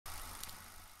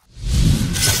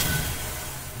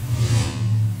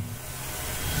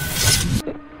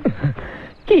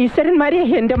ഈശ്വരന്മാരെ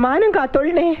എന്റെ മാനം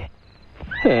കാത്തോളണേ.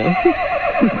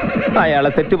 അയാളെ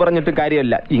തെറ്റു പറഞ്ഞിട്ട്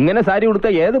കാര്യമല്ല. ഇങ്ങനെ സാരി ഉടുത്ത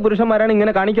ഏത് പുരുഷന്മാരാണ്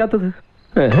ഇങ്ങനെ കാണിക്കാത്തത്?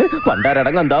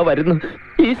 പണ്ടാരടങ്ങ് എന്താ വരുന്നു.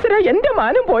 ഈശ്വര, എന്റെ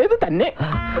മാനം പോയത് തന്നെ.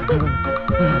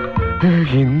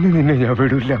 ഇന്ന് നിന്നെ ഞാൻ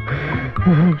വിടില്ല.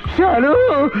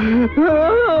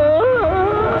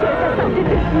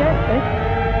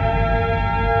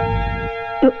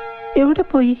 എവിടെ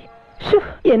പോയി?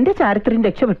 എന്റെ ചാരിത്രം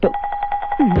രക്ഷപ്പെട്ടു.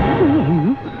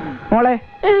 മോളെ,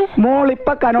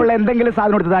 മോളിപ്പൊ കനുള്ള എന്തെങ്കിലും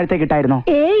സാധനം എടുത്ത് താഴത്തേക്ക് ഇട്ടായിരുന്നോ?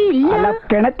 അല്ല,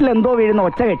 കിണറ്റിൽ എന്തോ വീഴുന്ന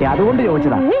ഒച്ച കെട്ടി, അതുകൊണ്ട്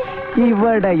ചോദിച്ചതാ.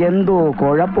 ഇവിടെ എന്തോ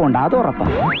കുഴപ്പമുണ്ട്, അത് ഉറപ്പാ.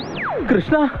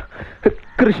 കൃഷ്ണ,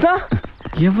 കൃഷ്ണ,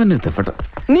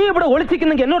 നീ ഇവിടെ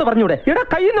ഒളിച്ചിരിക്കുന്നെങ്കിൽ എന്നോട് പറഞ്ഞൂടെ? എടാ,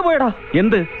 കയ്യിന്ന് പോയടാ.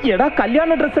 എന്ത്? എടാ, കല്യാണ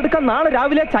ഡ്രസ് എടുക്കാൻ നാളെ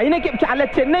രാവിലെ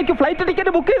ചെന്നൈക്ക് ഫ്ലൈറ്റ്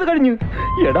ടിക്കറ്റ് ബുക്ക് ചെയ്ത് കഴിഞ്ഞു.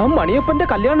 എടാ, മണിയപ്പന്റെ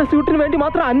കല്യാണ സ്യൂട്ടിന് വേണ്ടി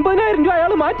മാത്രം 50,000 രൂപ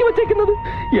അയാൾ മാറ്റി വെച്ചേക്കുന്നത്.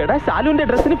 എടാ, ശാലുവിന്റെ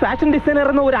ഡ്രസ്സിന് ഫാഷൻ ഡിസൈനർ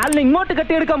എന്ന ഒരാളിനെ ഇങ്ങോട്ട്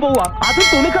കെട്ടിയെടുക്കാൻ പോവാ. അത്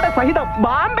തുണിക്കട സഹിതം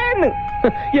ബാംബേന്ന്.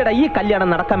 എടാ, ഈ കല്യാണം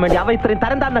നടക്കാൻ വേണ്ടി അവ ഇത്രയും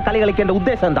തരം താഴ്ന്ന കളി കളിക്കേണ്ട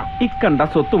ഉദ്ദേശം എന്താ? ഇക്കണ്ട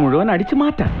സ്വത്ത് മുഴുവൻ അടിച്ചു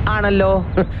മാറ്റാൻ ആണല്ലോ.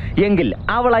 എങ്കിൽ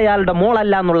അവൾ അയാളുടെ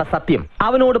മോളല്ല എന്നുള്ള സത്യം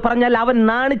അവനോട് പറഞ്ഞാൽ അവൻ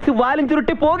നാണിച്ച് വാലും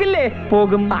ചുരുട്ടി പോകില്ലേ?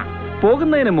 പോകും.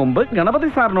 പോകുന്നതിന് മുമ്പ് ഗണപതി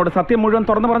സാറിനോട് സത്യം മുഴുവൻ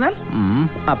തുറന്നു പറഞ്ഞാൽ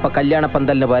അപ്പൊ കല്യാണ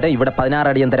പന്തലിന് പോലെ ഇവിടെ 16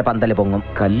 അടിയന്തര പന്തല് പൊങ്ങും.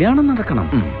 കല്യാണം നടക്കണം.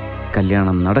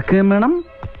 കല്യാണം നടക്കുകയും വേണം,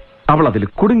 അവൾ അതിൽ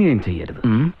കുടുങ്ങുകയും ചെയ്യരുത്.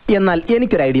 എന്നാൽ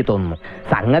എനിക്കൊരു ഐഡിയ തോന്നുന്നു.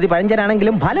 സംഗതി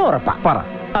പഴഞ്ചനാണെങ്കിലും ഫലം ഉറപ്പാ. പറ.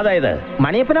 അതായത്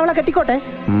മണിയപ്പൻ അവളെ കെട്ടിക്കോട്ടെ.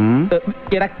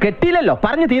 എടാ, കെട്ടിയില്ലല്ലോ,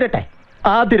 പറഞ്ഞു തീരട്ടെ.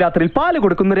 ആദ്യ രാത്രിയിൽ പാല്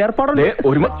കൊടുക്കുന്നൊരു ഏർപ്പാടുണ്ട്.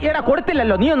 എടാ,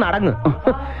 കൊടുത്തില്ലല്ലോ, നീ ഒന്ന് അടങ്ങ്.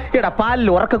 എടാ, പാലിൽ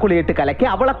ഉറക്കക്കുളിയിട്ട് കലക്കി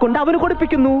അവളെ കൊണ്ട് അവന്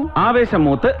കൊടുപ്പിക്കുന്നു. ആവേശം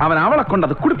മൂത്ത് അവൻ അവളെ കൊണ്ട്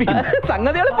അത് കുടിപ്പിക്കുന്നു.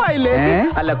 സംഗതി എളുപ്പമായില്ലേ?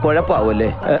 അല്ല, കുഴപ്പമാവൂല്ലേ?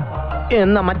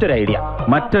 എന്നാ മറ്റൊരു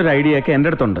ഐഡിയ ഒക്കെ എന്റെ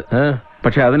അടുത്തുണ്ട്.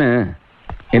 പക്ഷെ അതിന്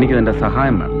എനിക്ക് നിന്റെ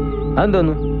സഹായം വേണം.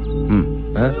 അതെന്തോന്നു?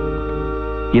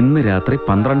 ഇന്ന് രാത്രി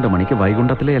 12 മണിക്ക്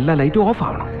വൈകുണ്ഠത്തിലെ എല്ലാ ലൈറ്റും ഓഫ്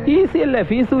ആവണം. ഈസി അല്ലേ?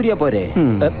 ഫീസ് ഊരിയ പോരെ.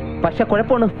 പക്ഷെ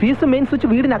കുഴപ്പമാണ്, ഫീസ് മെയിൻ സ്വിച്ച്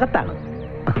വീടിനകത്താണ്.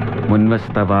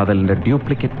 മുൻവശത്തെ വാതിലിന്റെ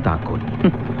ഡ്യൂപ്ലിക്കേറ്റ് താക്കോൽ.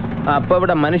 അപ്പൊ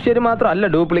ഇവിടെ മനുഷ്യര് മാത്രമല്ല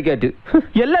ഡ്യൂപ്ലിക്കേറ്റ്,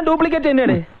 എല്ലാം ഡ്യൂപ്ലിക്കേറ്റ്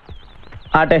തന്നെയാണ്.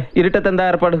 ആട്ടെ, ഇരുട്ടത്ത് എന്താ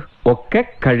ഏർപ്പാട്? ഒക്കെ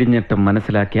കഴിഞ്ഞിട്ട്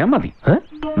മനസ്സിലാക്കിയാ മതി.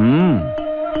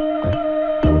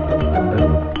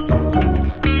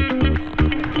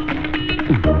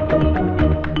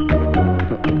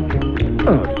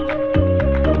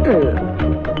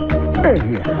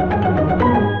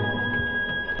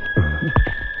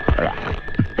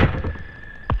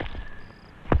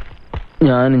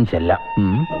 ഞാനും ചെല്ലാം.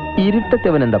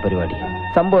 ഇരുട്ടത്തവൻ എന്താ പരിപാടി?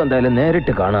 സംഭവം എന്തായാലും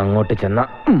നേരിട്ട് കാണാം. അങ്ങോട്ട് ചെന്ന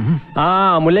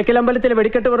മുല്ലക്കലമ്പലത്തിലെ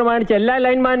വെടിക്കെട്ട് പ്രമാണിച്ച് എല്ലാ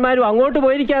ലൈൻമാന്മാരും അങ്ങോട്ട്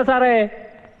പോയിരിക്കാ സാറേ.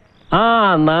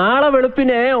 നാളെ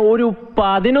വെളുപ്പിനെ ഒരു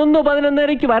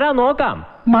 11-11:30 വരാൻ നോക്കാം.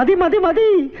 മതി മതി മതി,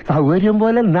 സൗകര്യം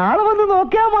പോലെ നാളെ വന്ന്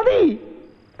നോക്കിയാ മതി.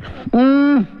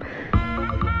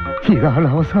 ഇതാണ്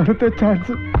അവസാനത്തെ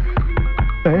ചാൻസ്.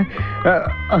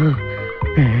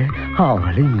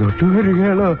 അവൾ ഇങ്ങോട്ട്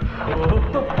വരികയാണോ?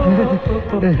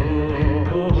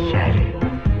 ശരി.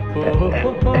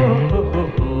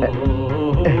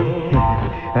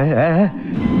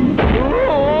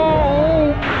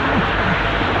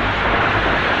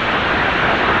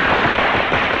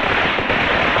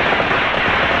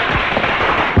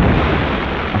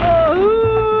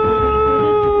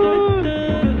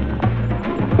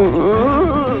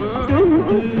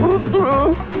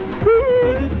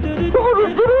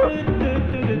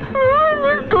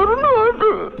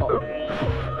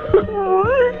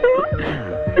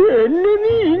 എന്നെ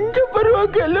നീ ഇഞ്ച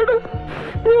പരുവാക്കല്ലട.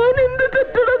 ഞാൻ എന്ത്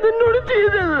തെറ്റടാ നിന്നോട്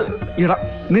ചെയ്തത്? ഇടാ,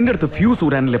 നിന്റെ അടുത്ത് ഫ്യൂസ്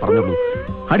ഊരാനല്ലേ പറഞ്ഞുള്ളൂ.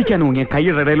 അടിക്കാൻ ഊങ്ങിയ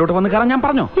കൈയുടെ ഇടയിലോട്ട് വന്ന് കയറാൻ ഞാൻ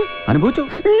പറഞ്ഞോ? അനുഭവിച്ചു.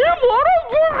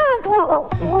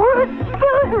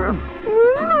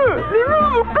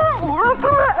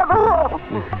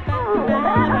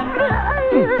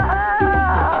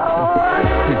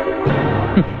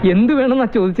 എന്ത് വേണമെന്നാ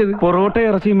ചോദിച്ചത്? പൊറോട്ട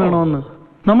ഇറച്ചിയും വേണോന്ന്.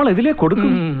 നമ്മൾ ഇതിലേ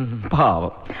കൊടുക്കും.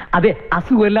 പാവം. അതെ,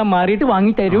 അസുഖമെല്ലാം മാറിയിട്ട്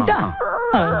വാങ്ങി തരൂട്ടാ.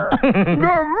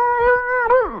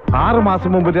 6 മാസം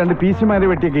മുമ്പ് 2 PC-മാരെ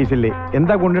വെട്ടിയ കേസില്ലേ?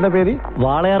 എന്താ കൊണ്ടിയുടെ പേര്?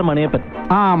 വാളയാർ മണിയപ്പൻ.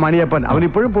 മണിയപ്പൻ. അവൻ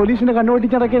ഇപ്പോഴും പോലീസിന്റെ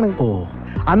കണ്ണുവെട്ടിച്ച് നടക്കാണ്.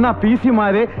 അന്ന്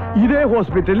PC-മാരെ ഇതേ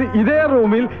ഹോസ്പിറ്റലിൽ ഇതേ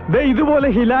റൂമിൽ ഇതുപോലെ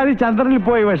ഹിലാരി ചന്ദ്രനിൽ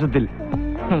പോയ വേഷത്തിൽ.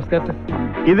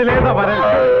 ഇതിലേതാ പറയാ?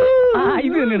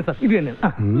 ഇത് തന്നെയാണ് സാർ, ഇത് തന്നെയാണ്.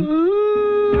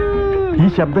 ഈ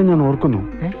ശബ്ദം ഞാൻ ഓർക്കുന്നു.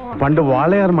 പണ്ട്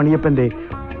വാളയാർ മണിയപ്പന്റെ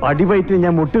അടിവയറ്റിൽ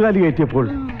ഞാൻ മുട്ടുകാലി കയറ്റിയപ്പോൾ.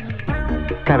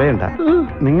 കരയണ്ട,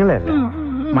 നിങ്ങളെ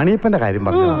മണിയപ്പന്റെ കാര്യം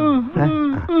പറഞ്ഞു.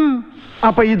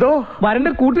 അപ്പൊ ഇതോ വരണ്ട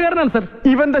കൂട്ടുകാരനാണ് സാർ.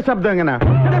 ഇവന്റെ ശബ്ദം എങ്ങനാ?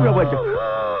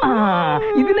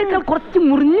 ഇതിനേക്കാൾ കുറച്ച്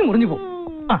മുറിഞ്ഞു പോകും.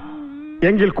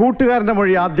 എങ്കിൽ കൂട്ടുകാരന്റെ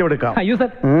മൊഴി ആദ്യം എടുക്കാം. അയ്യോ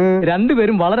സാർ,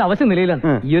 രണ്ടുപേരും വളരെ അവശ നിലയിലാണ്.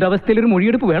 ഈ ഒരു അവസ്ഥയിൽ ഒരു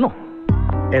മൊഴിയെടുപ്പ് വേണോ?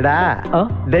 എടാ,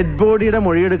 ഡെഡ് ബോഡിയുടെ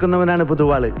മൊഴിയെടുക്കുന്നവനാണ്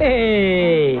പുതുവാള്.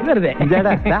 വെറുതെ.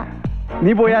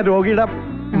 നീ പോയി ആ രോഗിയുടെ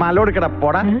മലോടുക്കട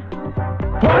പോടാ.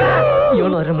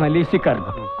 ഇവളൊരു മലേഷ്യക്കാരൻ.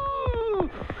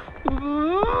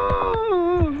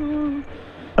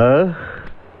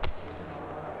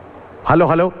 Hello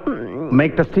hello,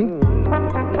 make testing.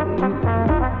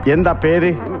 എന്താ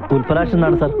പേര്? പുൽപ്പരാശ്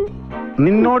എന്നാണ് സാർ.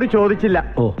 നിന്നോട് ചോദിച്ചില്ല.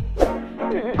 ഓ,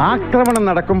 ആക്രമണം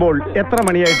നടക്കുമ്പോൾ എത്ര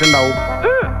മണിയായിട്ടുണ്ടാവും?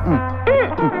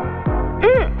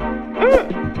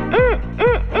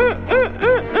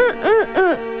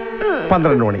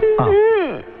 12 മണി.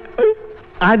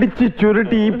 അടിച്ച്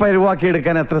ചുരുട്ടി ഈ പരുവാക്കി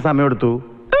എടുക്കാൻ എത്ര സമയം എടുത്തു?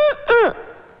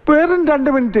 വെറും 2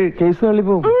 മിനിറ്റ്. കേസ് തള്ളി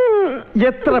പോകും.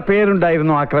 എത്ര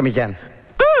പേരുണ്ടായിരുന്നു ആക്രമിക്കാൻ?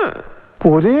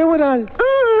 ഒരേ ഒരാൾ.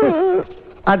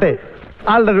 ആട്ടെ,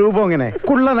 ആളുടെ രൂപം എങ്ങനെ?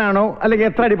 കുള്ളനാണോ അല്ലെങ്കിൽ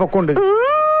എത്ര അടി പൊക്കമുണ്ട്?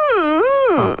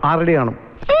 6 അടി കാണും.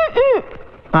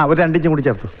 ഒരു 2 ഇഞ്ചും കൂടി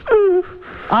ചേർത്തു.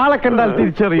 ആളെ കണ്ടാൽ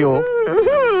തിരിച്ചറിയോ?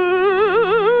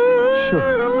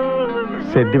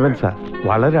 സെന്റിമെന്റ്സാ.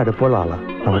 വളരെ അടുപ്പമുള്ള ആളാ.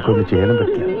 നമുക്കൊന്നും ചെയ്യാനും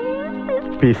പറ്റില്ല.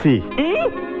 PC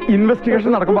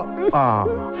ഇൻവെസ്റ്റിഗേഷൻ നടക്കുമ്പോ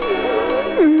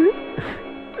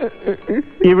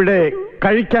ഇവിടെ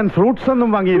കഴിക്കാൻ ഫ്രൂട്ട്സ് ഒന്നും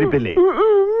വാങ്ങിയിരിപ്പില്ലേ?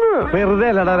 വെറുതെ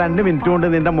അല്ലടാ 2 മിനിറ്റ് കൊണ്ട്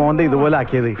നിന്റെ മോന്ത ഇതുപോലെ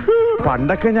ആക്കിയത്.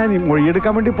 പണ്ടൊക്കെ ഞാൻ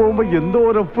മൊഴിയെടുക്കാൻ വേണ്ടി പോകുമ്പോ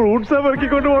എന്തോരോ ഫ്രൂട്ട്സ്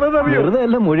ഇറക്കിക്കൊണ്ട് പോണെന്നറിയോ? വെറുതെ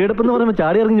അല്ല, മൊഴിയെടുപ്പെന്ന് പറയുമ്പോ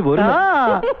ചാടി ഇറങ്ങി പോരും.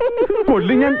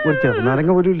 കൊല്ലി ഞാൻ ഒരു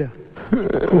ചെറുനാരങ്ങ പോലുമില്ല.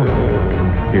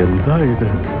 എന്താ ഇത്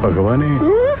ഭഗവാനെ?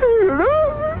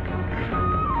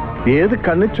 ഏത്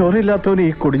കണ്ണ് ചോരയില്ലാത്തവന്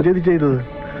ഈ കൊടിഞ്ചേരി ചെയ്തത്?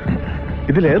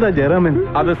 ഇതിലേതാ ജയരാമൻ?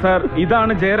 അത് സാർ,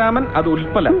 ഇതാണ് ജയരാമൻ, അത്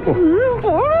ഉൽപ്പല.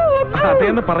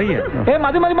 അതേന്ന് പറയ.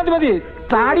 മതി മതി മതി മതി,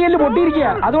 താടിയെല്ലാം പൊട്ടിയിരിക്കുക,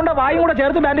 അതുകൊണ്ട് വായും കൂടെ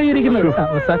ചേർത്ത് ബാൻഡേജ് ചെയ്തിരിക്കുന്നത്.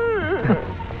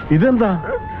 ഇതെന്താ?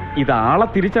 ഇത് ആളെ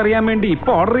തിരിച്ചറിയാൻ വേണ്ടി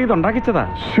ഇപ്പൊ ഓർഡർ ചെയ്ത് ഉണ്ടാക്കിച്ചതാ.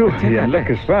 അല്ല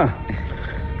കൃഷ്ണ,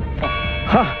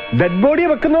 ഡെഡ് ബോഡിയെ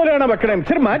വെക്കുന്നവരാണ് വെക്കണേ.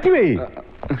 ഇച്ചിരി മാറ്റിവേ.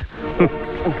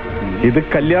 ഇത്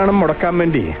കല്യാണം മുടക്കാൻ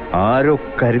വേണ്ടി ആരോ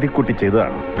കരുതിക്കുട്ടി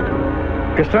ചെയ്തതാണ്.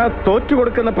 കൃഷ്ണ, തോറ്റു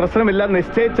കൊടുക്കുന്ന പ്രശ്നമില്ല.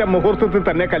 നിശ്ചയിച്ച മുഹൂർത്തത്തിൽ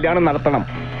തന്നെ കല്യാണം നടത്തണം.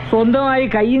 സ്വന്തമായി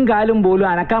കൈയും കാലും പോലും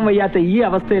അനക്കാൻ വയ്യാത്ത ഈ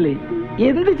അവസ്ഥയിൽ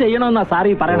എന്ത് ചെയ്യണമെന്നാ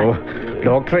സാറി പറയണേ?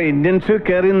 ഡോക്ടറെ, ഇന്റൻസീവ്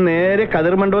കെയറിൽ നേരെ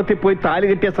കതിർമണ്ഡപത്തിൽ പോയി താലി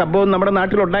കെട്ടിയ സംഭവം നമ്മുടെ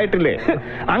നാട്ടിൽ ഉണ്ടായിട്ടില്ലേ?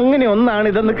 അങ്ങനെ ഒന്നാണ്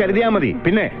ഇതെന്ന് കരുതിയാ മതി.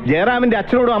 പിന്നെ ജയറാമിന്റെ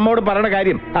അച്ഛനോടും അമ്മോടും പറയണ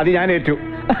കാര്യം അത് ഞാൻ ഏറ്റു.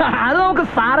 അത് നമുക്ക്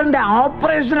സാറിന്റെ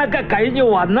ഓപ്പറേഷനൊക്കെ കഴിഞ്ഞു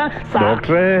വന്ന്.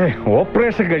 ഡോക്ടറെ,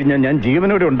 ഓപ്പറേഷൻ കഴിഞ്ഞാൽ ഞാൻ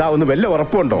ജീവനോടെ ഉണ്ടാവുന്ന വല്ല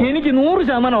ഉറപ്പുണ്ടോ? എനിക്ക്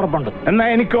 100% ഉറപ്പുണ്ട്. എന്നാ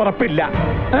എനിക്ക് ഉറപ്പില്ല.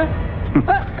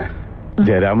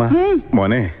 ജയരാമ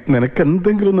മോനെ, നിനക്ക്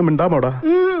എന്തെങ്കിലും ഒന്നും മിണ്ടാമോടാ?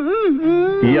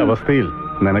 ഈ അവസ്ഥയിൽ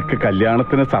നിനക്ക്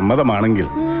കല്യാണത്തിന് സമ്മതമാണെങ്കിൽ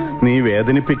നീ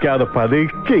വേദനിപ്പിക്കാതെ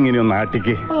പതുക്കെ ഇങ്ങനെയൊന്ന്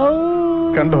ആട്ടിക്ക്.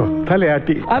 കണ്ടോ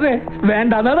തലയാട്ടി? അതെ,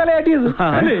 വേണ്ട തലയാട്ടിയത്.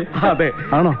 അതെ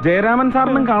ആണോ? ജയരാമൻ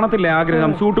സാറിനും കാണത്തില്ലേ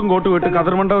ആഗ്രഹം സൂട്ടും കോട്ടും ഇട്ട്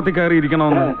കതിർമണ്ഡപത്തിൽ കയറി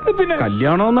ഇരിക്കണമെന്ന്? പിന്നെ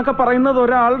കല്യാണം എന്നൊക്കെ പറയുന്നത്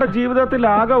ഒരാളുടെ ജീവിതത്തിൽ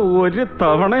ആകെ ഒരു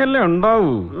തവണയല്ലേ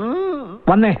ഉണ്ടാവൂ.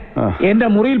 വന്നേ, എന്റെ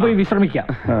മുറിയിൽ പോയി വിശ്രമിക്കാം.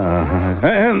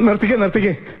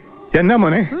 നിർത്തിക്കേ. എന്നാ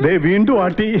മോനെ, ദേ വീണ്ടും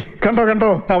ആട്ടി. കണ്ടോ കണ്ടോ,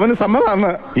 അവന്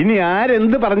സമ്മതമാണ്. ഇനി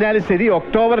ആരെന്ത് പറഞ്ഞാലും ശരി,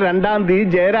 ഒക്ടോബർ 2-ാം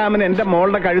തീയതി ജയരാമൻ എന്റെ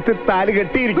മോളുടെ കഴുത്തിൽ താലി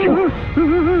കെട്ടിയിരിക്കും.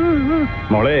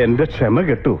 മോളെ, എന്റെ ക്ഷമ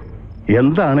കെട്ടു.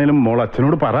 എന്താണേലും മോൾ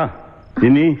അച്ഛനോട് പറ.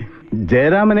 ഇനി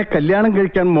ജയരാമനെ കല്യാണം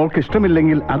കഴിക്കാൻ മോൾക്ക്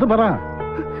ഇഷ്ടമില്ലെങ്കിൽ അത് പറ.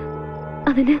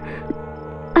 അതിന്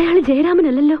അയാള്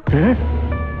ജയരാമനല്ലല്ലോ.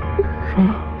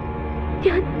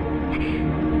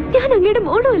 ഞാൻ അങ്ങയുടെ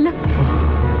മോളുമല്ല.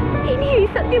 ഇനി ഈ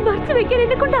സത്യം മറച്ചു വെക്കാൻ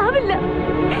എന്നെ കൊണ്ടാവില്ല.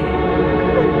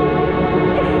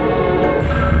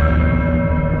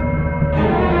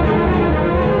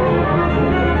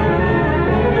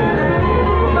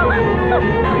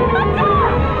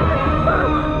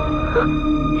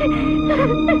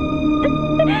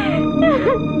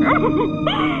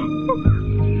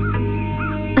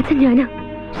 അച്ഛൻ, ഞാനാ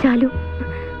ശാലു.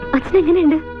 അച്ഛൻ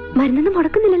എങ്ങനെയുണ്ട്? മരുന്നൊന്നും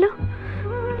മുടക്കുന്നില്ലല്ലോ.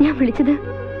 ഞാൻ വിളിച്ചത്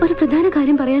ഒരു പ്രധാന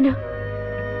കാര്യം പറയാനാ.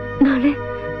 നാളെ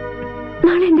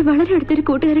എന്റെ വളരെ അടുത്തൊരു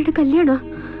കൂട്ടുകാരുടെ കല്യാണോ.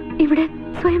 ഇവിടെ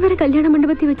സ്വയംവര കല്യാണ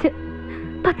മണ്ഡപത്തിൽ വെച്ച്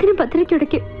 10-നും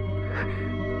 10:30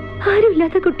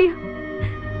 ആരുമില്ലാത്ത കുട്ടിയാ.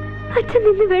 അച്ഛൻ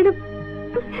നിന്ന് വേണം.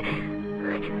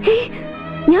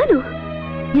 ഞാനോ?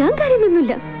 ഞാൻ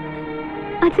കാര്യമൊന്നുമില്ല.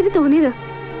 അച്ഛന് തോന്നിയതാ.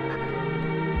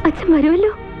 അച്ഛൻ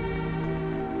വരുമല്ലോ,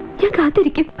 ഞാൻ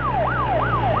കാത്തിരിക്കും.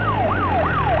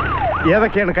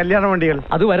 ഏതൊക്കെയാണ് കല്യാണ വണ്ടികൾ?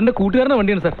 അത് വരന്റെ കൂട്ടുകാരന്റെ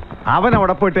വണ്ടിയാണ് സാർ. അവൻ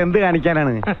അവിടെ പോയിട്ട് എന്ത്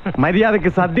കാണിക്കാനാണ്? മര്യാദക്ക്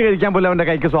സദ്യ കഴിക്കാൻ പോലും അവന്റെ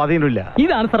കൈക്ക് സ്വാധീനമില്ല.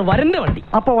 ഇതാണ് സാർ വരന്റെ വണ്ടി.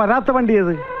 അപ്പൊ വരാത്ത വണ്ടി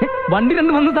ഏത്? വണ്ടി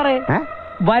 2 വന്നു സാറേ.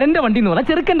 വരന്റെ വണ്ടി എന്ന് പറഞ്ഞാൽ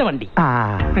ചെറുക്കന്റെ വണ്ടി.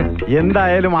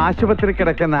 എന്തായാലും ആശുപത്രി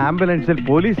കിടക്കുന്ന ആംബുലൻസിൽ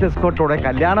പോലീസ് എസ്കോർട്ടോടെ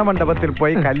കല്യാണ മണ്ഡപത്തിൽ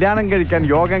പോയി കല്യാണം കഴിക്കാൻ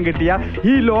യോഗം കിട്ടിയ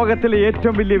ഈ ലോകത്തിലെ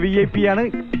ഏറ്റവും വലിയ VIP ആണ്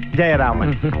ജയരാമൻ.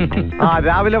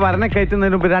 രാവിലെ വരനെ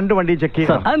കയറ്റുന്നതിന് മുമ്പ് 2 വണ്ടി ചെക്ക്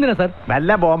ചെയ്യണം. അതെന്തിനാ സാർ?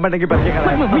 വല്ല ബോംബുണ്ടെങ്കിൽ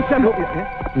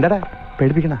എന്താടാ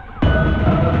പേടിപ്പിക്കണ?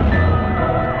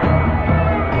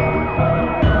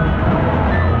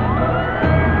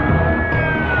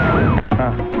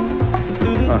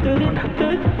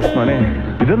 മോനെ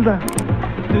ഇതെന്താ?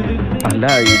 അല്ല,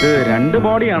 ഇത് 2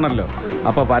 ബോഡിയാണല്ലോ.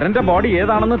 അപ്പൊ വരന്റെ ബോഡി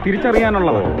ഏതാണെന്ന്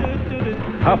തിരിച്ചറിയാനുള്ളത്.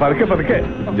 പതുക്കെ പതുക്കെ.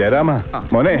 ജയരാമ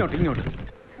മോനെ, ഇങ്ങോട്ട്.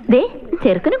 ദേ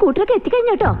ചെറുക്കന് കൂട്ടരൊക്കെ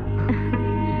എത്തിക്കഴിഞ്ഞോട്ടോ.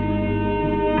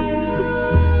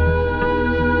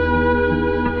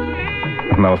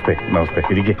 നമസ്തേ. നമസ്തേ,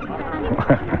 ഇരിക്കേ.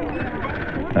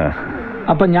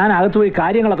 അപ്പൊ ഞാൻ അകത്ത് പോയി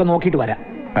കാര്യങ്ങളൊക്കെ നോക്കിയിട്ട് വരാം.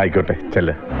 ആയിക്കോട്ടെ,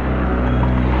 ചെല്ല്.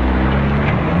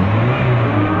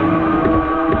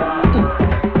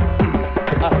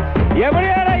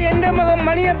 എവിടെയാണ് എന്റെ മകൻ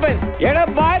മണിയപ്പൻ? എടാ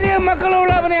ഭാര്യയും മക്കളും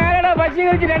ഉള്ളവനെ ആരാടാ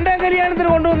വശീകരിച്ച് 2ാം കല്യാണത്തിന്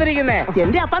കൊണ്ടുവന്നിരിക്കുന്നത്?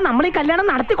 എന്റെ അപ്പ നമ്മൾ ഈ കല്യാണം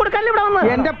നടത്തി കൊടുക്കാല്ലേ ഇവിടെ വന്ന്?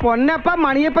 എന്റെ പൊന്നപ്പ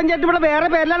മണിയപ്പൻ ചേട്ടൻ ഇവിടെ വേറെ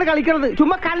പേരിലാണ് കളിക്കുന്നത്.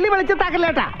 ചുമ്മാ കള്ളി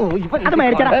വെളിച്ചത്താക്കല്ലേട്ടാ. അത്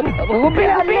മേടിച്ചടാ.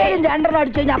 2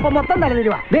 അടിച്ചു കഴിഞ്ഞാൽ അപ്പൊ മൊത്തം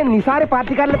തലതിരുവാ. നിസാര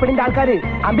പാർട്ടിക്കാരിലെ പെണ്ണിന്റെ ആൾക്കാര്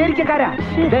അമേരിക്കക്കാരാ.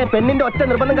 പെണ്ണിന്റെ ഒറ്റ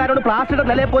നിർബന്ധക്കാരോട് പ്ലാസ്റ്റിയുടെ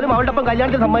നിലയെ പോലും അവളുടെ ഒപ്പം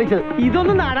കല്യാണത്തിന് സമ്മതിച്ചത്.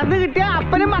 ഇതൊന്നും നടന്നു കിട്ടിയ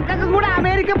അപ്പനും മക്കൾക്കും കൂടെ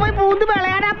അമേരിക്ക പോയി പൂന്ത്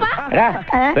വിളയാനപ്പ.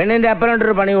 പെണ്ണിന്റെ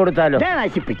അപ്പനോട്ടൊരു പണി കൊടുത്താലോ?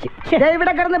 നശിപ്പിച്ച്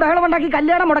ഇവിടെ കിടന്ന് ബഹളം ഉണ്ടാക്കി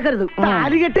കല്യാണം മുടക്കരുത്.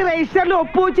 താലികെട്ട് രജിസ്റ്ററിൽ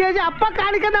ഒപ്പുവെച്ച് കഴിഞ്ഞാൽ അപ്പ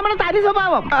കാണിക്കാൻ നമ്മുടെ തനി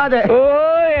സ്വഭാവം. അതെ. ഓ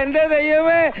എന്റെ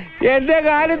ദൈവമേ, എന്റെ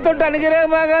കാലിൽ തൊട്ട്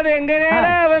അനുഗ്രഹമാകാതെ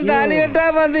എങ്ങനെയാണ് അവൻ താലി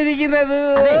കെട്ടാൻ വന്നിരിക്കുന്നത്?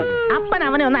 അപ്പൻ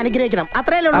അവനെ ഒന്ന് അനുഗ്രഹിക്കണം,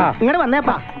 അത്രയല്ലേ ഉള്ളൂ. ഇങ്ങോട്ട്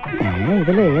വന്നേപ്പാ.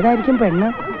 ഇതില് ഏതായിരിക്കും പെണ്ണ്?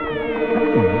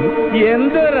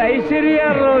 എന്തൊരു ഐശ്വര്യ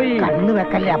റോയി. കണ്ണു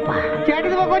വെക്കല്ലേ അപ്പ.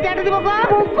 ചേട്ടത്തി പോക്കോ, ചേട്ടത്തി പോക്കോ.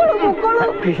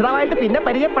 വിശദമായിട്ട് പിന്നെ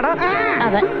പരിചയപ്പെടാം.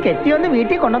 അതെ, കെട്ടിയൊന്ന്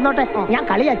വീട്ടിൽ കൊണ്ടുവന്നോട്ടെ. ഞാൻ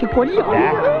കളിയാക്കി കൊല്ലും.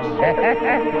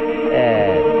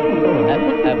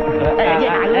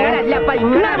 അങ്ങനല്ലപ്പ,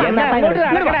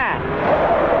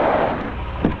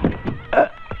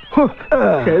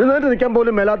 എഴുന്നേറ്റ് നിൽക്കാൻ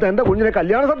പോലും മേലാത്ത എന്റെ കുഞ്ഞിനെ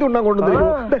കല്യാണ സദ്യ ഉണ്ടാൻ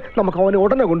കൊണ്ടുവന്നിരിക്കുന്നു. നമുക്ക് അവനെ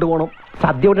ഉടനെ കൊണ്ടുപോകണം.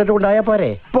 സദ്യ ഉടനെ ഉണ്ടായാ പോരെ?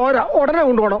 പോരാ, ഉടനെ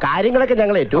കൊണ്ടുപോകണം. കാര്യങ്ങളൊക്കെ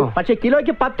ഞങ്ങൾ ഏറ്റു. പക്ഷെ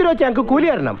കിലോയ്ക്ക് 10 രൂപ ഞങ്ങൾക്ക് കൂലി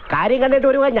തരണം. കാര്യം കണ്ടിട്ട്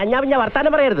ഒരു ഞഞ്ഞാ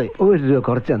വർത്താനം പറയരുത്. 1 രൂപ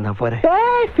കുറച്ച് തന്നാ പോരെ?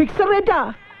 ഫിക്സഡ് റേറ്റാ.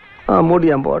 മൂടി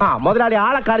ഞാൻ പോടാ. മുതലാളി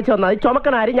ആളെ കാണിച്ചു വന്നാൽ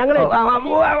ചുമക്കണാരും ഞങ്ങള്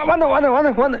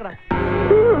വന്ന്.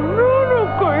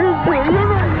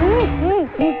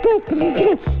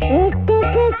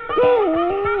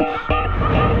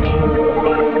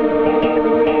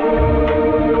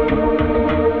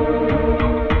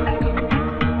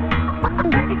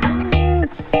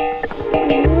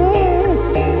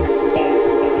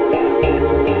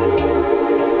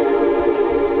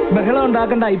 ബഹളം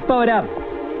ഉണ്ടാക്കണ്ട, ഇപ്പൊ വരാം.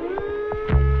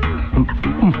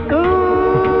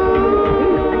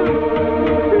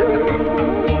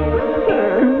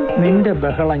 നിന്റെ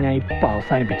ബഹളം ഞാൻ ഇപ്പൊ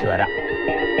അവസാനിപ്പിച്ചു തരാം.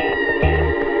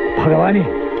 ഭഗവാനെ,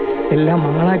 എല്ലാം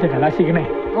മംഗളായിട്ട് കലാശിക്കണേ.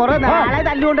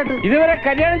 ഇതുവരെ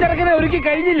കല്യാണം ചെറുക്കനെ ഒരുക്കി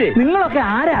കഴിഞ്ഞില്ലേ? നിങ്ങളൊക്കെ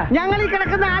ആരാ? ഞങ്ങൾ ഈ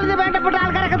കിടക്കുന്ന ആളിന് വേണ്ടപ്പെട്ട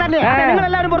ആൾക്കാരൊക്കെ തന്നെ. നിങ്ങൾ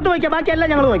എല്ലാവരും പുറത്തു പോയിക്കാം, ബാക്കിയെല്ലാം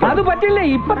ഞങ്ങൾ പോയി. അത് പറ്റില്ലേ,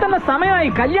 ഇപ്പൊ തന്നെ സമയമായി.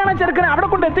 കല്യാണ ചെറുക്കനെ അവിടെ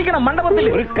കൊണ്ട് എത്തിക്കണം, മണ്ഡപത്തിൽ.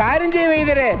 ഒരു കാര്യം ചെയ്യും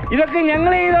വൈദ്യരെ, ഇതൊക്കെ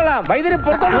ഞങ്ങൾ ചെയ്തോളാം. വൈദ്യര്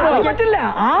പുറത്തോട്ട് പറ്റില്ല.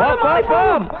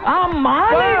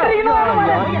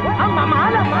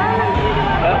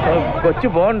 കൊച്ചു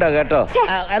പോണ്ട കേട്ടോ.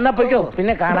 എന്നാ പൊയ്ക്കോ,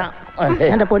 പിന്നെ കാണാം.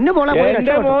 എന്റെ പൊന്നു പോലെ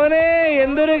എന്റെ മോനെ,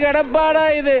 എന്തൊരു കിടപ്പാടാ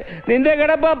ഇത്. നിന്റെ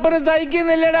കിടപ്പ് അപ്പന്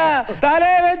സഹിക്കുന്നില്ലടാ.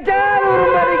 തലേ വെച്ചാൽ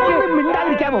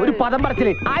മിണ്ടാതിരിക്കാമോ? ഒരു പദം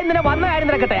പറച്ചില്. ഇന്നലെ വന്ന കാര്യം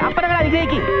നടക്കട്ടെ. അപ്പനങ്ങൾ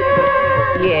അനുഗ്രഹിക്കും.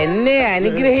 എന്നെ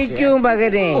അനുഗ്രഹിക്കും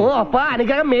മകനെ. ഓ, അപ്പൊ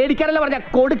അനുഗ്രഹം മേടിക്കാനല്ല പറഞ്ഞ,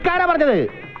 കൊടുക്കാനാ പറഞ്ഞത്.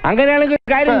 അങ്ങനെയാണെങ്കിൽ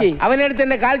കാര്യം ചെയ്യും, അവനെടുത്ത്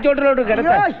എന്റെ കാൽച്ചോട്ടിലോട്ട്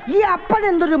കിടത്താം. ഈ അപ്പൻ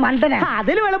എന്തൊരു മണ്ടന.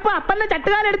 അതിലും എളുപ്പം അപ്പന്റെ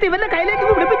ചട്ടുകാലെടുത്ത് ഇവന്റെ കയ്യിലേക്ക്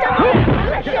പിടിപ്പിച്ച.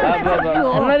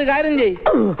 എന്നൊരു കാര്യം ചെയ്യും,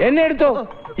 എന്നെ എടുത്തോ.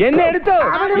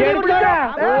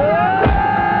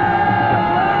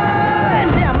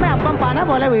 എന്റെ അമ്മ അപ്പം പന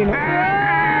പോലെ വീണു.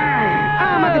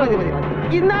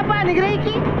 ഇന്നപ്പ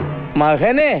അനുഗ്രഹിക്കും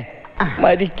മകനെ.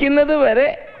 മരിക്കുന്നത് വരെ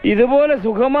ഇതുപോലെ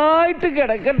സുഖമായിട്ട്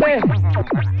കിടക്കട്ടെ.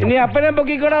 ഇനി അപ്പനെ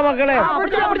പൊക്കിക്കോടാ മക്കളെ.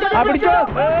 പിടിച്ചോ.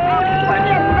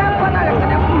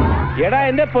 എടാ,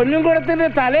 എന്റെ പൊന്നും കുടത്തിന്റെ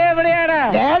തല എവിടെയാടാ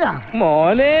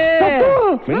മോനെ?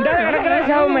 മിണ്ടാതെ കിടക്കണേ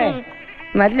ശവമേ.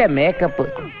 നല്ല മേക്കപ്പ്.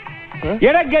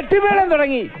 എടാ, ഗട്ടിമേളം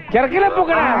തുടങ്ങി. ചെറുക്കനെ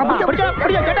പൊക്കടാ.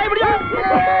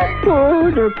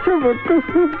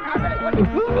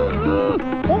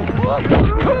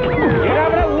 എടാ,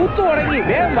 അവിടെ ഊത്തു തുടങ്ങി.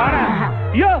 വേഗം വാടാ.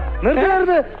 അയ്യോ,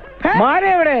 നിർത്ത്. മാല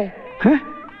എവിടെ?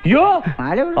 അയ്യോ,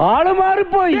 ആള്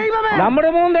മാറിപ്പോയി. നമ്മുടെ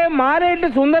മുമ്പേ മാലയിട്ട്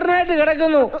സുന്ദരനായിട്ട്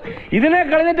കിടക്കുന്നു. ഇതിനെ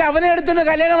കളഞ്ഞിട്ട് അവനെ എടുത്തിട്ട്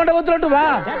കല്യാണ മണ്ഡപത്തിലോട്ട് വാ.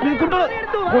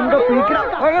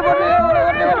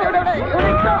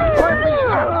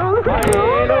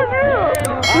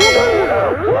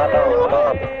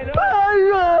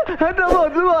 എന്റെ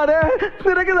പൊന്നുമാരെ,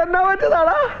 നിനക്ക് തന്നെ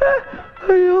പറ്റുന്നതാടാ.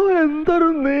 അയ്യോ, എന്തൊരു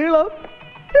നീളം.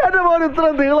 എന്റെ മോൻ ഇത്ര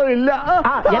നീളമില്ല.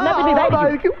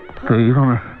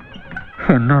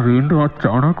 എന്നാ വീണ്ടും ആ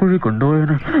ചാണാക്കുഴി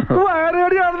കൊണ്ടുപോയനെ.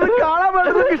 വയറേടിയാണെന്ന് കാണാൻ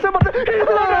വേണ്ടത് ഇഷ്ടപ്പെട്ടു.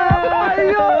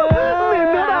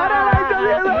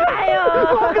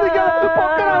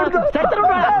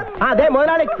 അതെ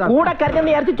മുതലാളി, കൂടെ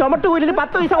കരുതെന്ന് വിചാരിച്ച് ചുമട്ടുകൂലിന്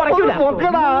 10 പൈസ കുറയ്ക്കൂല.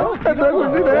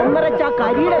 1.5 ചാക്ക്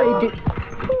അരിയുടെ റേറ്റ്.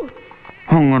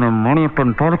 അങ്ങനെ മണിയപ്പൻ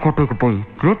പാലക്കാട്ടേക്ക് പോയി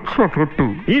രക്ഷപ്പെട്ടു.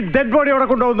 ഈ ഡെഡ് ബോഡി അവിടെ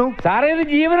കൊണ്ടുപോകുന്നു. സാറേ ഇത്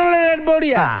ജീവനുള്ള ഡെഡ്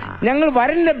ബോഡിയാ. ഞങ്ങൾ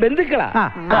വരന്റെ ബന്ധുക്കളാ.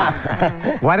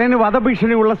 വരന്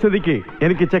വധഭീഷണി ഉള്ള സ്ഥിതിക്ക്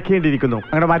എനിക്ക് ചെക്ക് ചെയ്യേണ്ടിയിരിക്കുന്നു.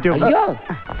 അങ്ങനെ മാറ്റിയോ.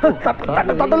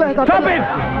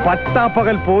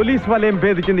 പട്ടാപ്പകൽ പോലീസ് വലയം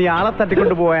ഭേദിച്ച് നീ ആളെ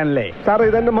തട്ടിക്കൊണ്ടു പോയാനല്ലേ സാറേ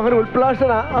ഇതെന്റെ മകൻ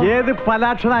ഉൾപ്ലാഷനാ. ഏത്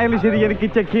പലാക്ഷനായാലും ശരി എനിക്ക്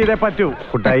ചെക്ക് ചെയ്തേ പറ്റൂ.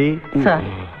 കുട്ടായി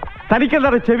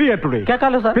തനിക്കെന്താണ് ചെവി കേട്ടൂടെ?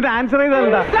 കേക്കാലോ സാർ. പിന്നെ ആൻസർ ചെയ്താ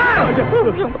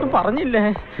പറഞ്ഞില്ലേ?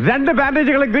 2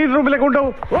 ബാൻഡേജുകൾ ഗ്രീൻ റൂമിലേക്ക്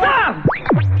കൊണ്ടുപോകും.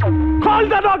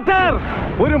 ഡോക്ടർ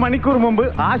 1 മണിക്കൂർ മുമ്പ്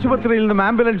ആശുപത്രിയിൽ നിന്നും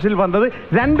ആംബുലൻസിൽ വന്നത്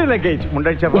 2 ലഗേജ്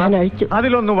മുണ്ടഴിച്ച.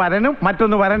 അതിലൊന്ന് വരനും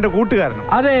മറ്റൊന്ന് വരന്റെ കൂട്ടുകാരനും.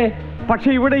 അതെ, പക്ഷെ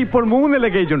ഇവിടെ ഇപ്പോൾ 3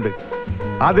 ലഗേജ് ഉണ്ട്.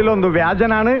 അതിലൊന്ന്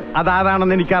വ്യാജനാണ്.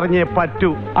 അതാരാണെന്ന് എനിക്ക് അറിഞ്ഞേ പറ്റൂ.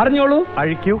 അറിഞ്ഞോളൂ.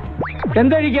 അഴിക്കൂ.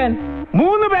 എന്തഴിക്കാൻ?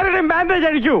 3 പേരുടെയും ബാൻഡേജ്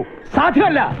അഴിക്കൂ.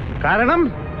 സാധ്യമല്ല. കാരണം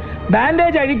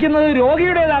ബാൻഡേജ് അഴിക്കുന്നത്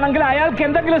രോഗിയുടേതാണെങ്കിൽ അയാൾക്ക്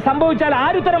എന്തെങ്കിലും സംഭവിച്ചാൽ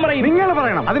ആരുത്തരം പറയും? നിങ്ങൾ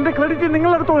പറയണം. അതിന്റെ ക്രെഡിറ്റ്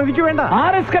നിങ്ങളെടുത്തോ, എനിക്ക് വേണ്ട. ആ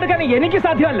റിസ്ക് എടുക്കാൻ എനിക്ക്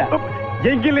സാധ്യമല്ല.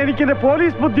 എങ്കിൽ എനിക്കെന്റെ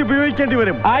പോലീസ് ബുദ്ധി ഉപയോഗിക്കേണ്ടി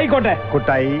വരും. ആയിക്കോട്ടെ.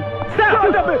 കുട്ടായി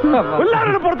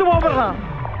എല്ലാവരോടും പുറത്തു പോകാൻ പറഞ്ഞ.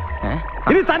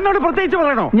 ഇനി തന്നോട് പ്രത്യേകിച്ച്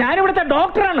പറയണോ? ഞാനിവിടുത്തെ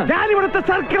ഡോക്ടറാണ്. ഞാനിവിടുത്തെ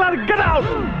സർക്കിളാണ്.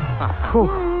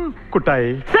 കുട്ടായി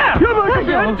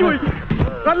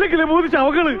അല്ലെങ്കിൽ 3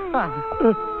 ചവകള്.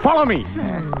 Follow me.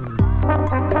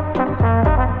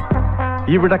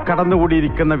 ഇവിടെ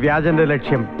കടന്നുകൂടിയിരിക്കുന്ന വ്യാജന്റെ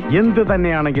ലക്ഷ്യം എന്ത്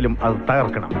തന്നെയാണെങ്കിലും അത്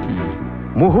തകർക്കണം.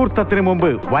 മുഹൂർത്തത്തിന് മുമ്പ്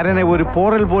വരനെ ഒരു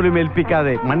പോറൽ പോലും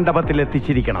ഏൽപ്പിക്കാതെ മണ്ഡപത്തിൽ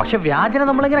എത്തിച്ചിരിക്കണം. പക്ഷെ വ്യാജനെ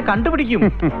നമ്മളെങ്ങനെ കണ്ടുപിടിക്കും?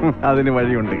 അതിന്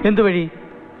വഴിയുണ്ട്. എന്ത് വഴി?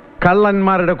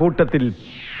 കള്ളന്മാരുടെ കൂട്ടത്തിൽ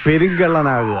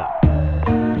പെരുങ്കള്ളനാകുക.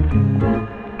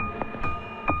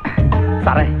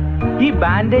 സാറേ ഈ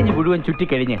ബാൻഡേജ് മുഴുവൻ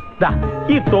ചുറ്റിക്കഴിഞ്ഞ്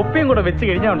ഈ തൊപ്പിയും കൂടെ വെച്ച്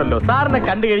കഴിഞ്ഞാണ്ടല്ലോ സാറിനെ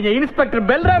കണ്ടു കഴിഞ്ഞ ഇൻസ്പെക്ടർ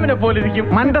ബൽറാമിനെ പോലെ ഇരിക്കും.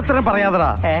 മണ്ടത്തരം പറയാതടാ.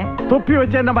 തൊപ്പി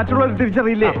വെച്ച് എന്നെ മറ്റുള്ളവർ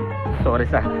തിരിച്ചറിയില്ലേ? സോറി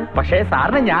സാർ, പക്ഷേ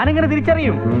സാറിനെ ഞാനെങ്ങനെ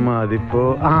തിരിച്ചറിയും? അതിപ്പോ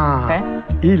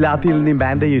ഈ ലാത്തിയിൽ നീ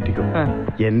ബാൻഡേജ് ചുറ്റിക്കും.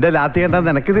 എന്റെ ലാത്തി കണ്ടാ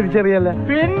നിനക്ക് തിരിച്ചറിയാല.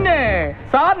 പിന്നെ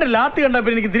സാറിന്റെ ലാത്തി കണ്ടപ്പോ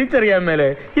എനിക്ക് തിരിച്ചറിയാൻ മേലെ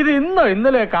ഇത് ഇന്നോ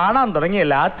ഇന്നലെ കാണാൻ തുടങ്ങിയ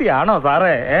ലാത്തിയാണോ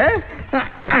സാറേ?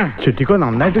 ചുറ്റിക്കോ,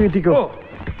 നന്നായിട്ട് ചുറ്റിക്കോ.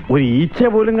 ഒരു ഈച്ച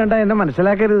പോലും കണ്ട എന്നെ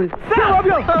മനസ്സിലാക്കരുത്.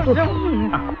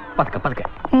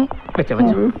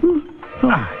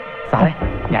 സാറേ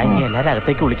ഞാൻ ഇനി എല്ലാരും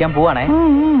അകത്തേക്ക് വിളിക്കാൻ പോവാണേ.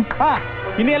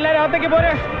 ഇനി എല്ലാരും അകത്തേക്ക്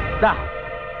പോരെ.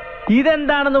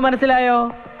 ഇതെന്താണെന്ന് മനസ്സിലായോ?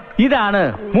 ഇതാണ്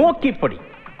മൂക്കിപ്പൊടി.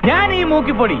 ഞാൻ ഈ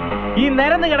മൂക്കിപ്പൊടി ഈ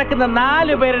നിരന്ന് കിടക്കുന്ന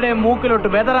 4 പേരുടെ മൂക്കിലോട്ട്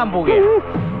വെതറാൻ പോവുകയാണ്.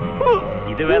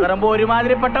 ഇത് വെതറുമ്പോ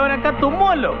ഒരുമാതിരിപ്പെട്ടവനൊക്കെ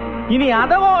തുമ്മുമല്ലോ. ഇനി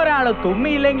അഥവാ ഒരാള്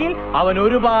തുമ്മിയില്ലെങ്കിൽ അവൻ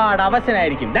ഒരുപാട്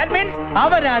അവശനായിരിക്കും. ദാറ്റ് മീൻസ്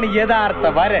അവനാണ് യഥാർത്ഥ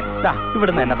വരൻ.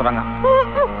 ഇവിടുന്ന് തന്നെ തുടങ്ങാം.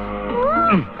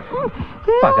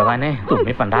 ഭഗവാനെ,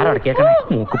 തുമ്മി പണ്ടാരടക്കേക്കണേ.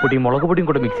 മൂക്കുപൊടിയും മുളക് പൊടിയും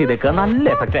കൂടെ മിക്സ് ചെയ്തേക്കുക. നല്ല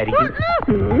എഫക്റ്റ് ആയിരിക്കും.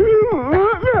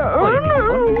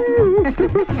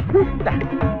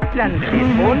 2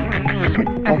 ടീസ്പൂൺ.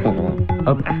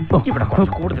 ഇവിടെ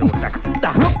കുറച്ച് കൂടുതൽ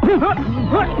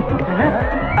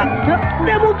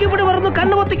മൂക്കിപ്പൊടി പറഞ്ഞു.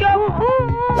 കണ്ണു പൊത്തിക്കോ.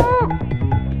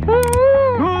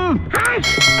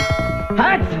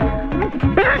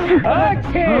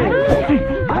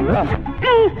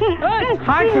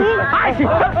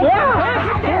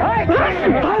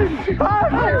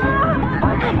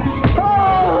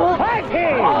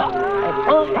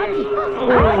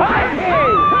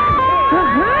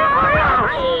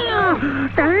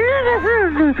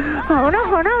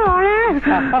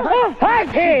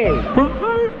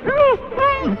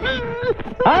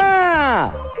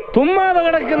 തുമ്മാതെ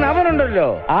കിടക്കുന്ന അവനുണ്ടല്ലോ,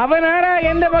 അവനാരാ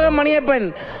എന്റെ മകൻ മണിയപ്പൻ.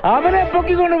 അവനെ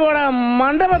പൊക്കിക്കൊണ്ട് പോടാ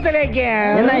മണ്ഡപത്തിലേക്ക്.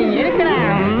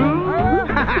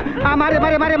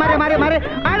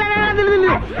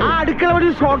 അടുക്കള ഒരു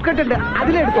ഷോർട്ട് കട്ട് ഉണ്ട്,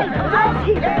 അതിലെടുത്തോ.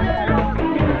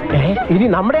 ഇനി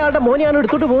നമ്മുടെ ആളുടെ മോനെയാണ്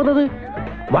എടുത്തോട്ട് പോകുന്നത്.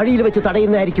 വഴിയിൽ വെച്ച്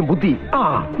തടയുന്നതായിരിക്കും ബുദ്ധി.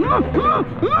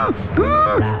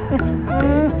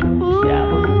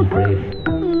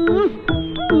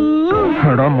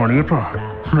 എടാ മണിയപ്പ,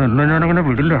 നിന്നെ ഞാനങ്ങനെ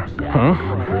വിടില്ല.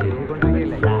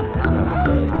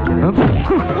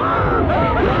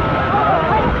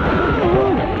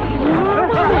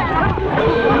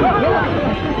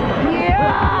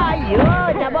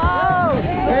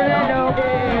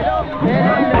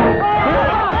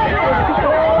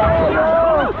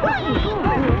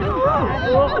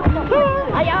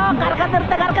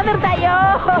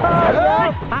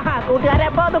 കൂട്ടുകാരെ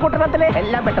പോകുന്ന കുട്ടണത്തില്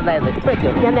എല്ലാം പെട്ടെന്നായത്.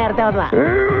 ഞാൻ നേരത്തെ വന്നതാ.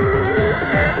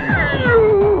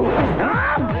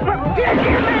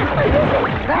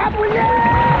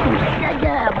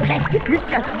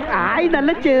 ആയി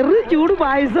നല്ല ചെറു ചൂട്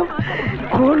പായസം.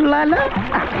 കൊള്ളാലോ.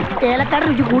 ഏലക്കാട്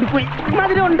രുചി കൂടിപ്പോയി.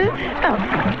 മധുരമുണ്ട്.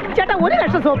 ചേട്ടാ ഒരു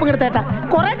ലക്ഷം സോപ്പ് എടുത്തേട്ടാ.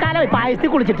 കുറെ കാലം പായസത്തിൽ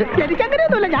കുളിച്ചിട്ട്. എനിക്ക്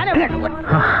അങ്ങനെയൊന്നുമില്ല. ഞാൻ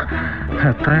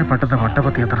എത്രയും പെട്ടെന്ന്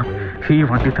വട്ടപ്പത്തി എത്തണം. ഈ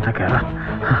വണ്ടി തന്നെ കയറാം.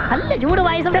 നല്ല ചൂട്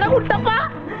പായസം കുട്ടപ്പ.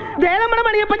 നമ്മുടെ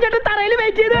മണിയപ്പൻ ചേട്ടൻ തറയിൽ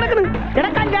വെയിറ്റ് ചെയ്ത് കിടക്കണം. എടാ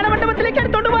കല്യാണ മണ്ഡപത്തിലേക്ക്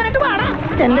എടുത്തോണ്ട് പോകാനായിട്ട് പാടാ.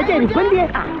 എന്റെ ചെരുപ്പ് എന്തിയെ?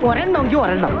 ഒരെണ്ണമെങ്കിൽ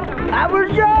ഒരെണ്ണം.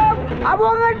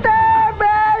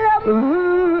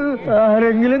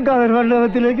 ആരെങ്കിലും കവർ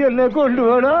മണ്ഡപത്തിലേക്ക് എന്നെ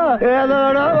കൊണ്ടുപോകണോ?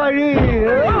 ഏതാണോ വഴി?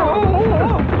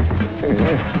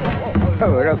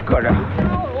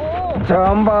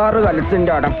 സാമ്പാറ്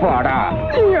കലത്തിന്റെ അടപ്പാടാ.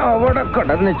 നീ അവിടെ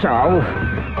കിടന്ന് ചാവു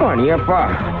മണിയപ്പ.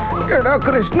 എടാ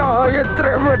കൃഷ്ണ, എത്ര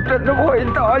പെട്ടെന്ന് പോയി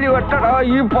താലി വെട്ടടാ.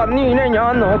 ഈ പന്നീനെ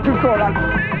ഞാൻ നോക്കിക്കോളാം.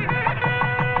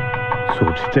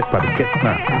 സൂക്ഷിച്ച് പതുക്കെ.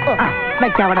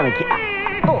 അവിടെ വെക്ക.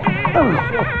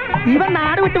 ഇവൻ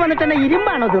നാട് വിട്ട് വന്നിട്ട് തന്നെ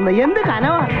ഇരുമ്പാണോ തിന്ന്? എന്ത്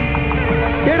കനവാ.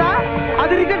 എടാ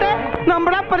അതിരിക്കട്ടെ,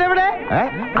 നമ്മുടെ അപ്പനെവിടെ?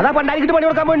 അതാ പണ്ടാരിക്കിട്ട് പണി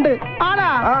കൊടുക്കാൻ പോയിണ്ട്. ആടാ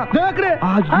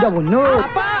പൊന്നോ.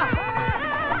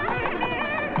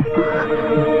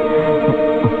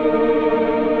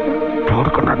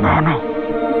 ഞാനോ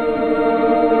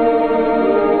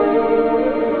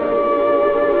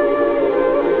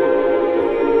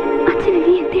അച്ഛൻ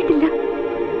ഇനി എത്തിയിട്ടില്ല.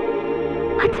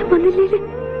 അച്ഛൻ വന്നില്ലേ?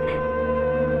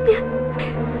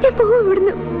 ഞാൻ പോവാ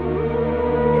ഇവിടുന്ന്.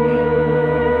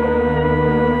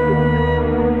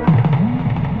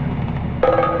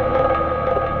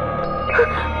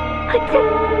 അച്ഛൻ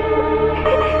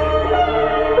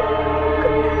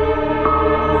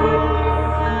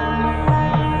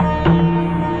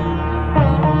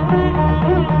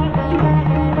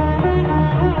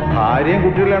ഭാര്യയും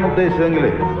കുട്ടികളാണ് ഉദ്ദേശിച്ചതെങ്കിൽ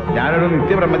ഞാനൊരു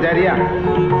നിത്യബ്രഹ്മചാരിയാ.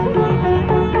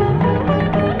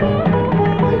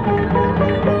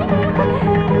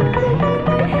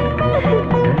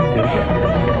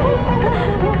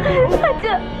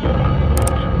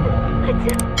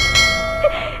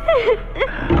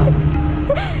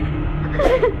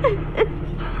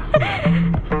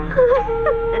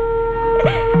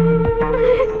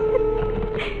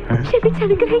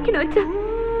 ക്ഷമിച്ചനുഗ്രഹിക്കണോ അച്ഛ?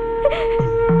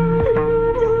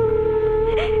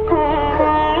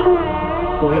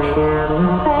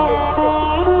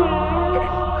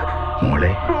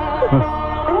 മോളെ,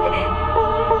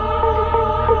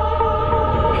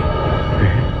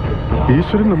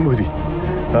 ഈശ്വരൻ നമ്പൂരി.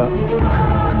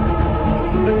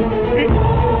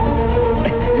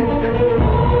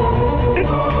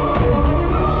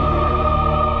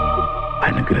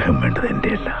 അനുഗ്രഹം വേണ്ടത്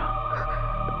എന്റെയല്ല,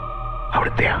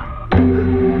 അവിടുത്തെയാ.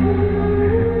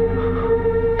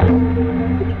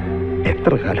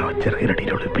 എത്ര കാലം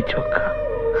ചെറുകിരടിയിൽ ഒളിപ്പിച്ചു വെക്ക.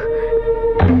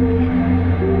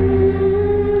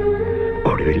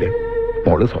 ഒടുവില്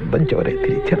മോള് സ്വന്തം ചോരെ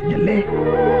തിരിച്ചറിഞ്ഞല്ലേ?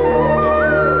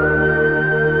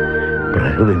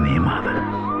 പ്രകൃതി നിയമാത്.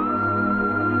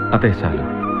 അതെ ശാലു,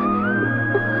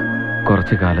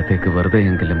 കുറച്ചു കാലത്തേക്ക്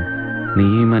വെറുതെയെങ്കിലും നീ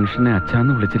ഈ മനുഷ്യനെ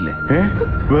അച്ഛാന്ന് വിളിച്ചില്ലേ?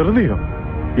 വെറുതെയോ?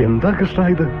 എന്താ കൃഷ്ണ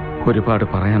ഇത്? ഒരുപാട്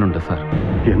പറയാനുണ്ട് സാർ.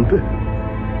 എന്ത്?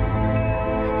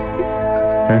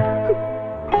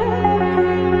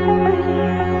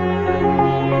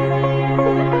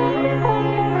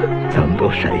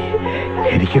 സന്തോഷായി,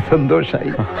 എനിക്ക്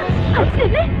സന്തോഷായി.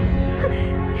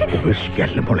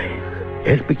 ഉപേക്ഷിക്കല്ല മോളെ,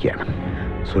 ഏൽപ്പിക്കുകയാണ്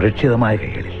സുരക്ഷിതമായ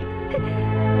കൈകളിൽ.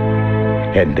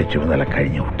 എന്റെ ചുമതല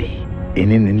കഴിഞ്ഞു കുട്ടി.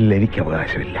 ഇനി നിന്നിൽ എനിക്ക്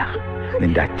അവകാശമില്ല.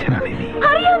 നിന്റെ അച്ഛനാണ് ഇനി.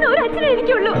 അറിയാവുന്ന ഒരു അച്ഛനെ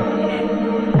എനിക്കുള്ളൂ.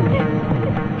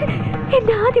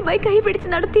 എന്നെ ആദ്യമായി കൈ പിടിച്ച്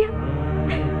നടത്തിയ,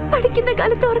 പഠിക്കുന്ന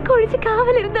കാലത്ത് ഉറക്കം ഒഴിച്ച്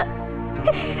കാവലിരുന്ന,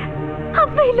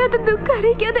 അമ്മയില്ലാത്ത ദുഃഖം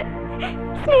അറിയിക്കാതെ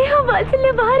സ്നേഹം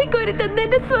വാത്സല്യം വാരിക്കോരി തന്ന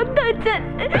എന്റെ സ്വന്തം അച്ഛൻ.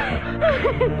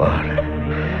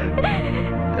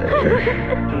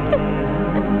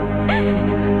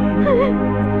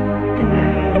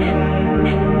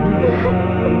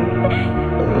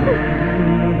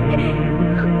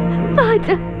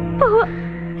 പോവാ.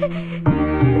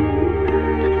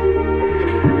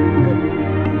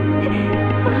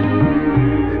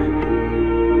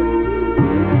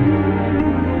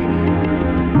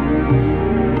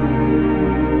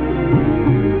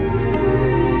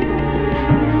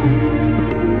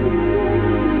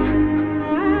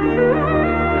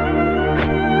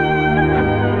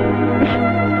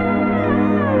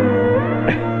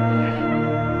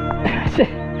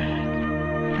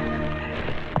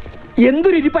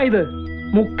 എന്തൊരു ഇരിപ്പായത്!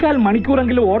 3/4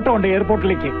 മണിക്കൂറെങ്കിലും ഓട്ടം ഉണ്ട്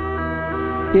എയർപോർട്ടിലേക്ക്.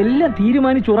 എല്ലാം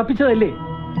തീരുമാനിച്ചുറപ്പിച്ചതല്ലേ?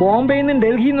 ബോംബെയിൽ നിന്നും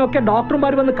ഡൽഹിയിൽ നിന്നൊക്കെ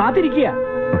ഡോക്ടർമാർ വന്ന് കാത്തിരിക്കുക.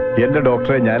 എന്റെ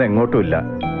ഡോക്ടറെ, ഞാൻ എങ്ങോട്ടും ഇല്ല.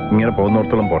 ഇങ്ങനെ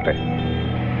പോകുന്നിടത്തോളം പോട്ടെ.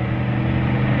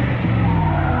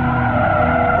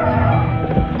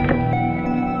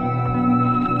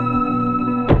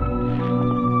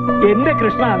 എന്റെ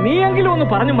കൃഷ്ണ, നീയെങ്കിലും ഒന്ന്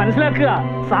പറഞ്ഞു മനസ്സിലാക്കുക.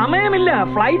 സമയമില്ല,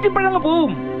 ഫ്ലൈറ്റ് ഇപ്പോഴങ്ങ്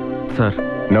പോവും. സർ,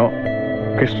 നോ,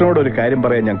 കൃഷ്ണനോട് ഒരു കാര്യം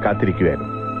പറയാൻ ഞാൻ കാത്തിരിക്കുകയായിരുന്നു.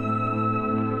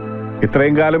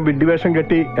 ഇത്രയും കാലം വിഡ്ഢിവേഷം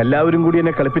കെട്ടി എല്ലാവരും കൂടി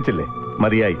എന്നെ കളിപ്പിച്ചില്ലേ,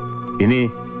 മതിയായി. ഇനി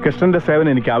കൃഷ്ണന്റെ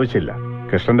സേവനം എനിക്ക് ആവശ്യമില്ല.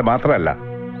 കൃഷ്ണന്റെ മാത്രമല്ല,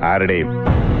 ആരുടെയും.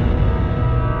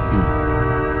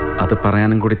 അത്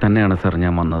പറയാനും കൂടി തന്നെയാണ് സർ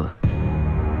ഞാൻ വന്നത്.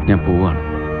 ഞാൻ പോവാണ്.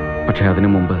 പക്ഷെ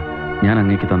അതിനു മുമ്പ് ഞാൻ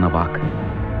അങ്ങേക്ക് തന്ന വാക്ക്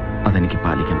അതെനിക്ക്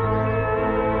പാലിക്കണം.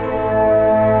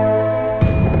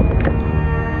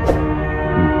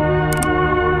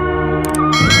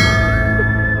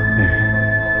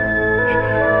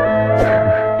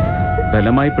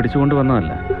 ബലമായി പിടിച്ചുകൊണ്ട്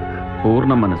വന്നതല്ല,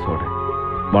 പൂർണ്ണ മനസ്സോടെ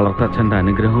വളർത്തച്ഛന്റെ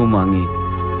അനുഗ്രഹവും വാങ്ങി.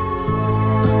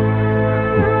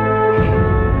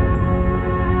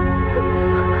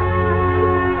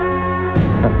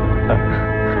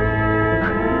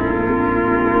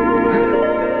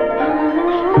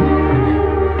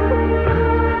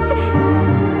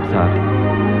 സാർ,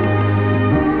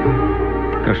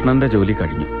 കൃഷ്ണന്റെ ജോലി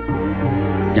കഴിഞ്ഞു.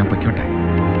 ഞാൻ പൊയ്ക്കോട്ടെ.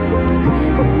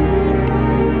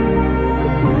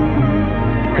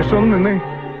 കൃഷ്ണൻ നിന്നേ.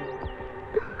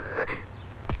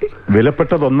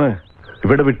 വിലപ്പെട്ടതൊന്ന്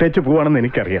ഇവിടെ വിട്ടേച്ച് പോവാണെന്ന്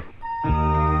എനിക്കറിയാം.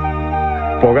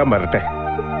 പോകാൻ വരട്ടെ.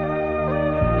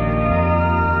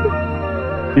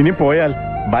 ഇനി പോയാൽ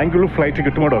ബാംഗ്ലൂർ ഫ്ലൈറ്റ്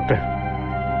കിട്ടുമോ ഡോക്ടർ?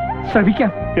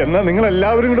 ശ്രമിക്കാം. എന്നാ നിങ്ങൾ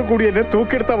എല്ലാവരും കൂടെ കൂടി എന്നെ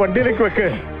തൂക്കിയെടുത്ത വണ്ടിയിലേക്ക് വെക്ക്.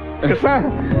 കൃഷ്ണ,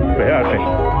 വേട്ടെ.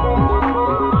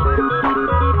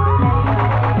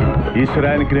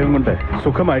 ഈശ്വരാനുഗ്രഹം കൊണ്ട്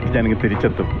സുഖമായിട്ട് ഞാനിങ്ങ്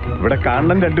തിരിച്ചെത്തും. ഇവിടെ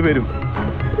കാണണം രണ്ടുപേരും.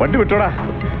 വണ്ടി വിട്ടോടാ,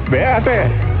 വേട്ടെ.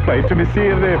 ഫ്ലൈറ്റ് മിസ്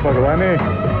ചെയ്യരുതേ ഭഗവാനെ.